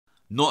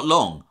Not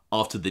long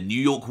after the New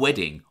York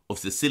wedding of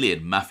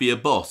Sicilian Mafia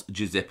boss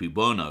Giuseppe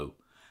Bono,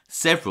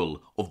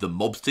 several of the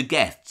mobster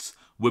guests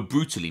were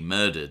brutally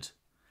murdered.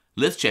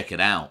 Let's check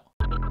it out.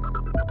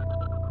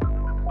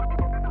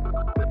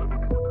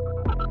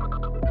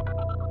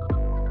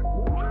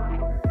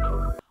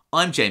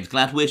 I'm James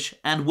Gladwish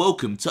and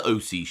welcome to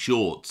OC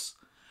Shorts,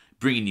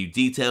 bringing you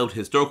detailed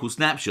historical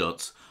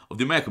snapshots of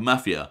the American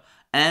Mafia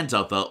and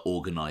other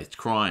organised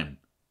crime.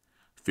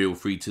 Feel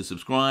free to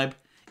subscribe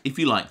if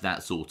you like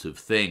that sort of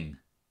thing.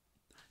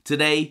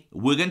 Today,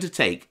 we're going to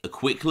take a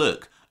quick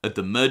look at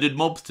the murdered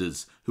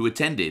mobsters who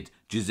attended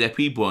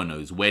Giuseppe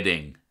Bono's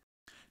wedding.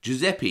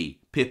 Giuseppe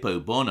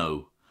Pippo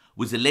Bono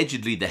was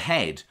allegedly the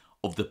head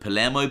of the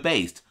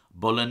Palermo-based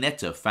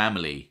Bolonetta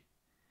family.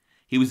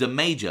 He was a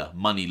major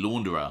money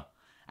launderer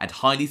and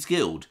highly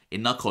skilled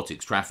in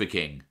narcotics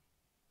trafficking.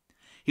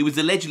 He was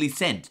allegedly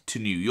sent to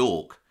New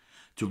York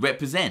to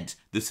represent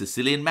the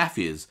Sicilian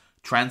Mafia's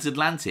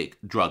transatlantic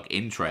drug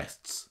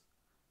interests.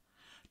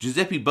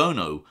 Giuseppe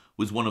Bono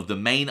was one of the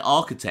main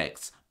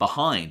architects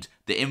behind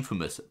the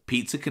infamous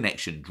Pizza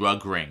Connection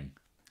drug ring.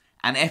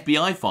 An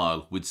FBI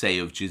file would say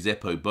of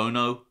Giuseppe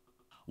Bono,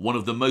 one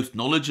of the most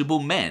knowledgeable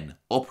men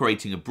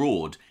operating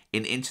abroad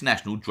in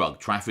international drug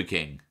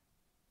trafficking.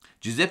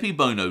 Giuseppe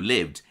Bono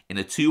lived in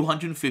a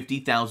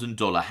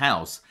 $250,000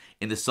 house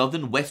in the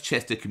southern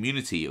Westchester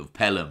community of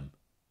Pelham.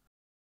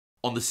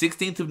 On the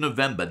 16th of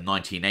November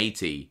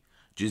 1980,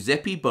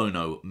 Giuseppe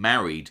Bono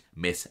married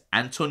Miss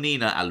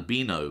Antonina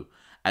Albino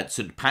at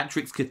St.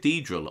 Patrick's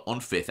Cathedral on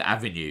Fifth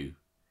Avenue.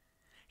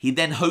 He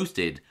then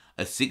hosted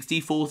a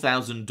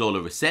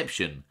 $64,000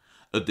 reception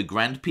at the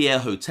Grand Pierre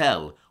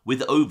Hotel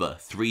with over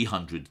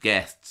 300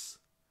 guests.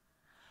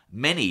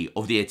 Many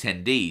of the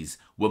attendees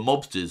were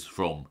mobsters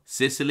from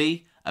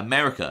Sicily,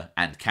 America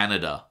and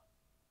Canada.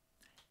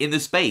 In the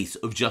space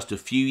of just a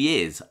few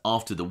years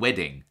after the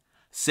wedding,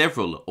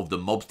 several of the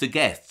mobster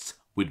guests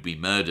would be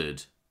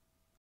murdered.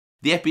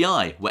 The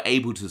FBI were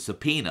able to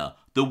subpoena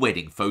the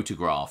wedding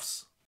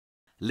photographs.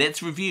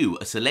 Let's review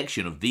a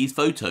selection of these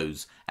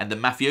photos and the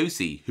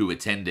mafiosi who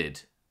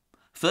attended.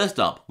 First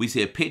up, we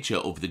see a picture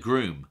of the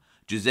groom,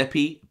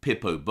 Giuseppe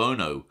Pippo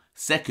Bono,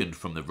 second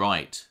from the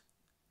right.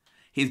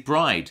 His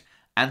bride,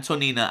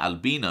 Antonina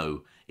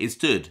Albino, is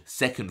stood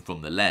second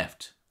from the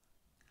left.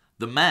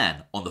 The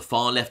man on the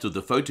far left of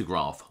the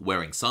photograph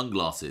wearing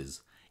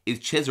sunglasses is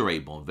Cesare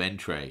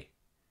Bonventre.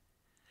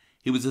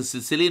 He was a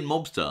Sicilian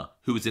mobster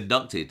who was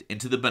inducted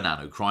into the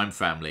Bonanno crime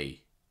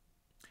family.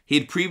 He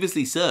had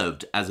previously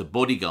served as a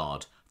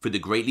bodyguard for the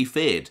greatly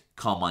feared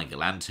Carmine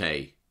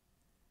Galante.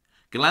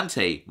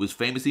 Galante was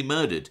famously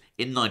murdered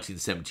in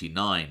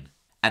 1979,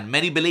 and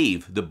many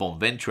believe that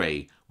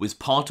Bonventre was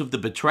part of the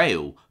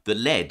betrayal that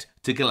led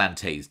to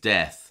Galante's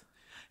death.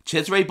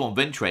 Cesare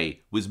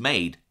Bonventre was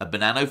made a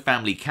Bonanno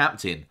family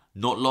captain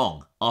not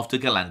long after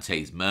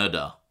Galante's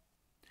murder.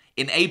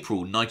 In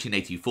April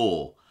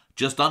 1984,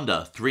 just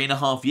under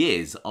 3.5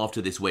 years after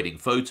this wedding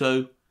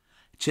photo,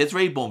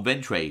 Cesare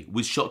Bonventre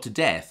was shot to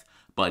death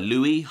by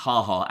Louis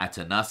Haha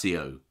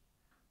Attanasio.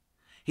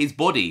 His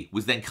body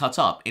was then cut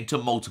up into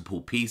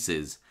multiple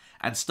pieces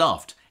and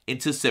stuffed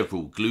into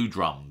several glue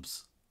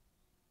drums.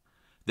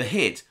 The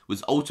hit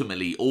was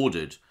ultimately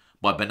ordered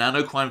by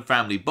Bonanno crime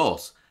family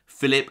boss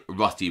Philip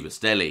Rusty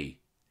Rastelli,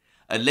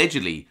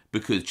 allegedly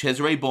because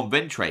Cesare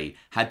Bonventre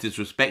had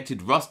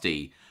disrespected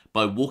Rusty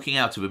by walking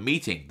out of a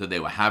meeting that they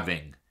were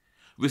having.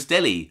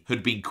 Rastelli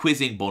had been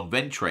quizzing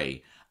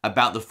Bonventre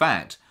about the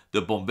fact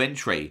that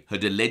Bonventre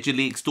had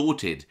allegedly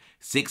extorted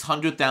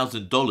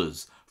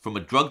 $600,000 from a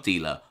drug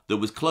dealer that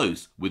was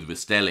close with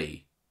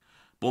Rastelli.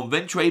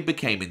 Bonventre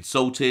became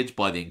insulted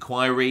by the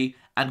inquiry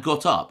and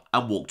got up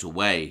and walked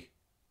away.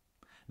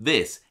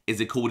 This is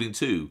according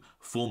to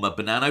former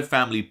Bonanno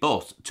family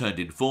boss turned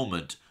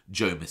informant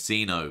Joe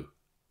Massino.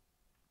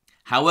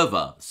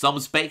 However,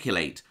 some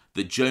speculate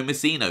that Joe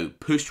Massino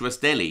pushed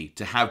Rastelli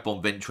to have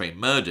Bonventre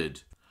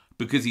murdered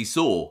because he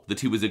saw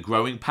that he was a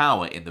growing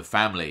power in the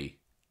family.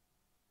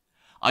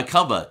 I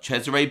cover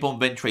Cesare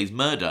Bonventre's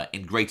murder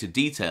in greater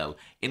detail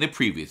in a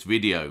previous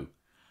video.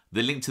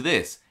 The link to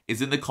this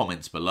is in the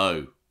comments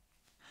below.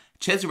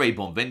 Cesare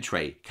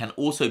Bonventre can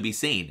also be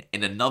seen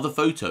in another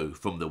photo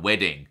from the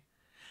wedding,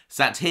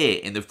 sat here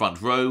in the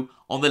front row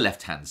on the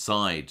left hand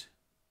side.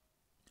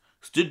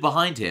 Stood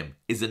behind him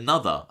is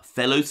another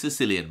fellow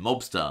Sicilian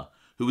mobster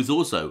who is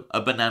also a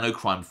Bonanno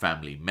crime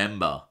family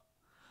member,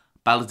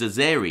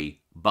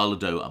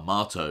 Baldo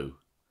Amato.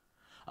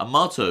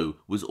 Amato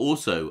was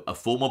also a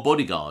former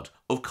bodyguard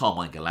of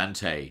Carmine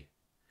Galante.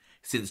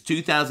 Since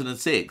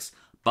 2006,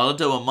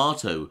 Baldo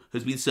Amato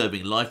has been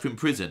serving life in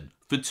prison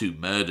for 2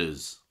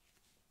 murders.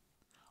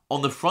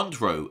 On the front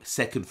row,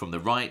 second from the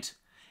right,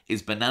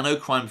 is Bonanno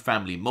crime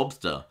family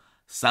mobster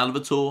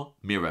Salvatore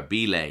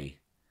Mirabile,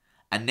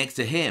 and next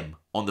to him,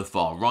 on the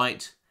far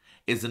right,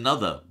 is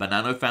another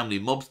Bonanno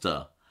family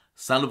mobster,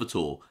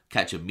 Salvatore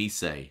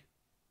Cacciamise.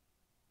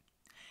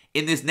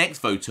 In this next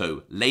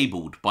photo,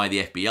 labelled by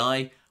the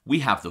FBI, we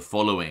have the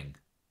following.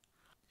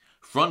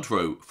 Front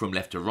row from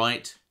left to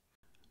right,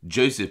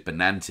 Joseph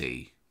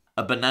Benanti.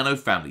 a Bonanno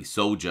family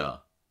soldier.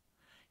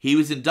 He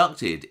was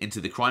inducted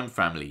into the crime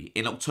family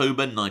in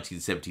October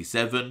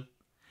 1977.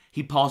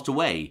 He passed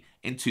away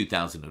in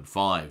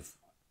 2005.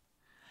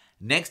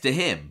 Next to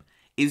him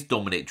is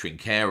Dominick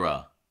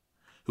Trinchera,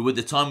 who at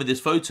the time of this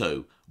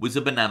photo was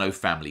a Bonanno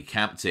family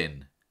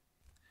captain.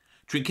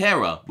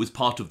 Trinchera was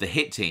part of the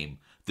hit team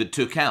that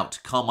took out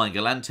Carmine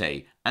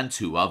Galante and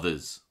 2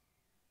 others.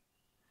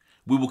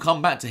 We will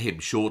come back to him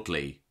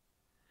shortly.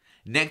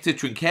 Next to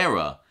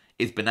Trinchera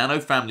is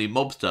Bonanno family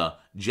mobster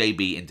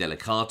J.B.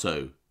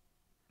 Indelicato.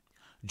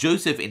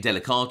 Joseph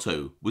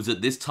Indelicato was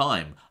at this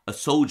time a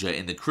soldier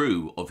in the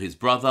crew of his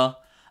brother,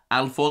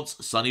 Alphonse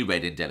Sonny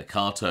Red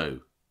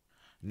Indelicato.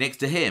 Next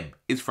to him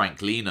is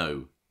Frank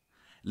Lino.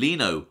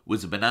 Lino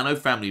was a Bonanno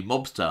family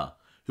mobster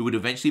who would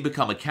eventually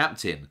become a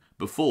captain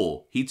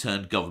before he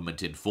turned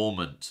government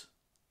informant.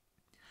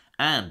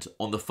 And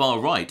on the far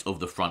right of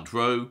the front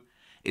row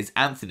is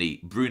Anthony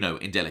Bruno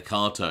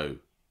Indelicato.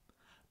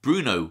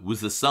 Bruno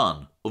was the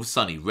son of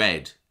Sonny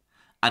Red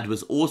and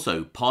was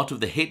also part of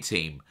the hit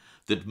team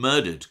that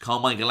murdered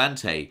Carmine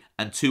Galante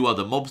and 2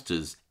 other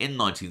mobsters in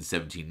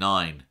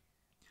 1979.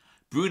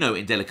 Bruno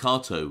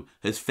Indelicato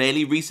has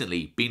fairly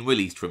recently been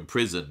released from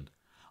prison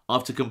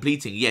after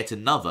completing yet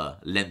another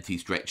lengthy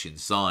stretch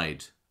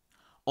inside.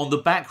 On the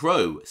back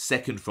row,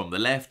 second from the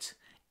left,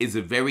 is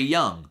a very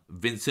young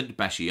Vincent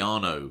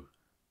Basciano.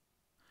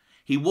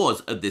 He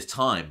was at this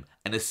time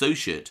an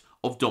associate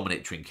of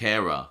Dominick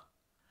Trinchera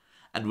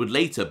and would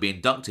later be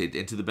inducted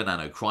into the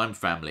Bonanno crime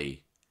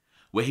family,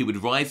 where he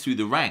would rise through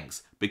the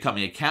ranks,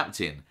 becoming a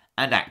captain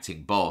and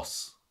acting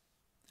boss.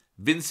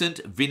 Vincent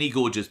Vinny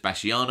Gorgeous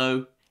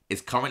Basciano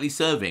is currently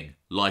serving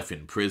life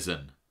in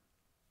prison.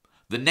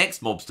 The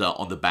next mobster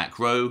on the back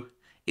row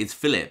is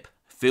Philip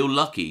Phil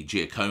Lucky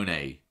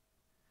Giaccone.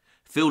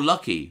 Phil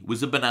Lucky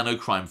was a Bonanno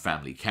crime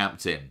family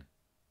captain.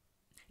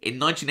 In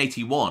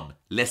 1981,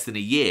 less than a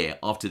year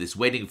after this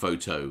wedding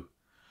photo,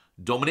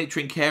 Dominick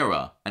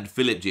Trinchera and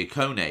Philip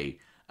Giaccone,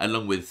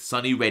 along with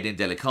Sonny Red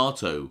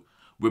Indelicato,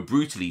 were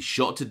brutally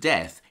shot to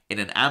death in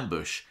an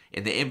ambush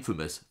in the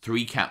infamous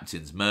 3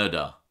 Captains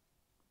murder.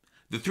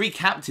 The 3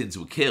 captains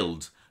were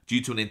killed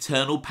due to an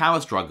internal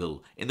power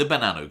struggle in the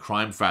Bonanno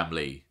crime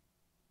family.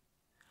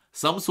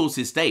 Some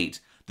sources state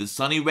that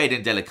Sonny Red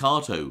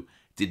Indelicato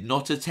did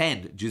not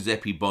attend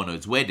Giuseppe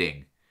Bono's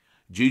wedding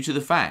due to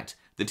the fact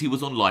that he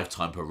was on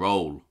lifetime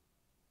parole.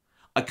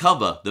 I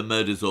cover the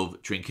murders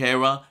of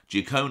Trinchera,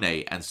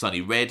 Giaccone and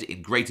Sonny Red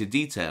in greater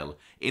detail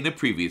in a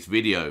previous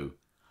video.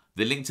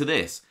 The link to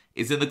this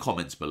is in the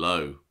comments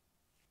below.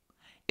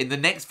 In the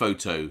next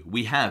photo,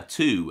 we have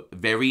 2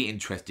 very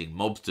interesting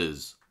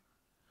mobsters.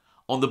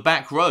 On the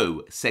back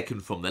row,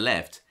 second from the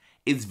left,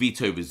 is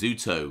Vito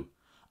Rizzuto,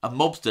 a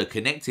mobster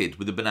connected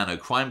with the Bonanno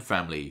crime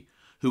family,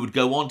 who would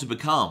go on to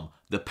become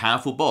the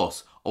powerful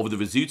boss of the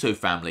Rizzuto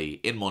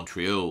family in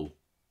Montreal.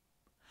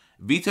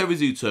 Vito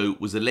Rizzuto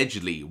was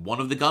allegedly one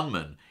of the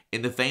gunmen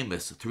in the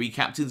famous 3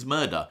 Captains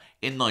murder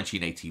in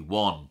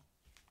 1981.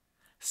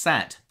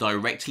 Sat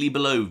directly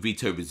below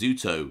Vito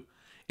Rizzuto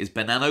is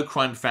Bonanno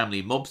crime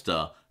family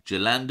mobster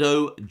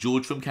Gelando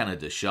George from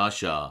Canada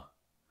Shasha.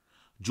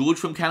 George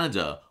from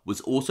Canada was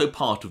also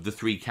part of the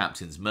 3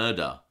 Captains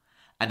murder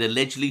and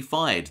allegedly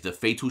fired the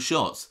fatal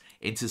shots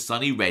into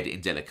Sonny Red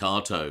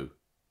Indelicato.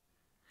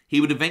 He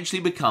would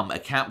eventually become a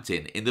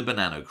captain in the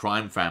Bonanno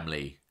crime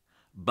family,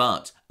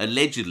 but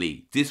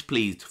allegedly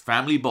displeased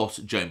family boss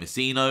Joe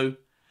Massino,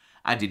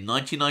 and in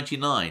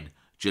 1999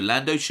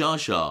 Gelando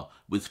Shasha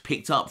was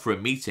picked up for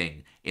a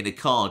meeting in a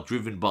car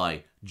driven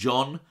by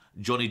Johnny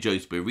Joe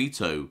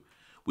Spirito,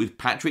 with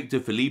Patrick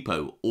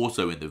DeFillipo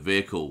also in the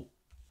vehicle.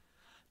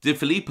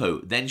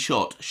 DeFillipo then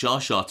shot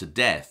Shasha to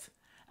death,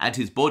 and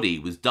his body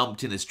was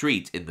dumped in a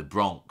street in the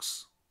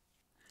Bronx.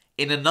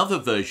 In another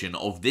version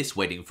of this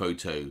wedding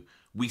photo,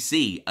 we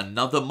see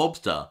another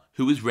mobster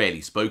who is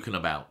rarely spoken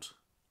about.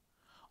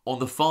 On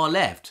the far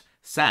left,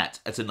 sat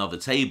at another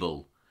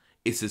table,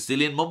 is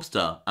Sicilian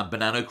mobster and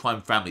Bonanno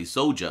crime family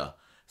soldier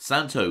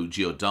Santo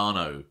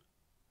Giordano.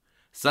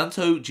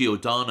 Santo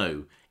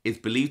Giordano is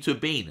believed to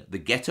have been the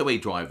getaway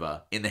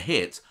driver in the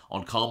hit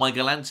on Carmine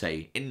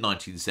Galante in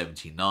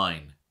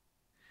 1979.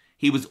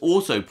 He was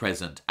also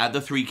present at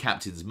the 3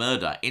 Captains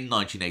murder in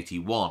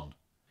 1981.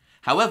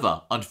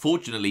 However,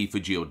 unfortunately for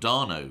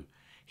Giordano,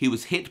 he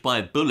was hit by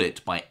a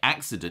bullet by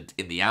accident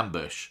in the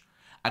ambush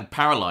and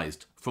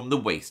paralysed from the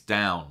waist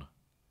down.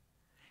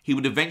 He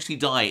would eventually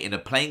die in a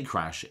plane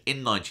crash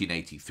in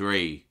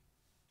 1983.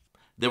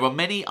 There are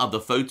many other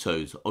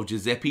photos of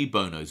Giuseppe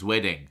Bono's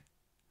wedding,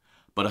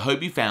 but I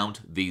hope you found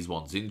these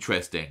ones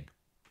interesting.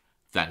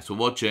 Thanks for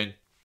watching.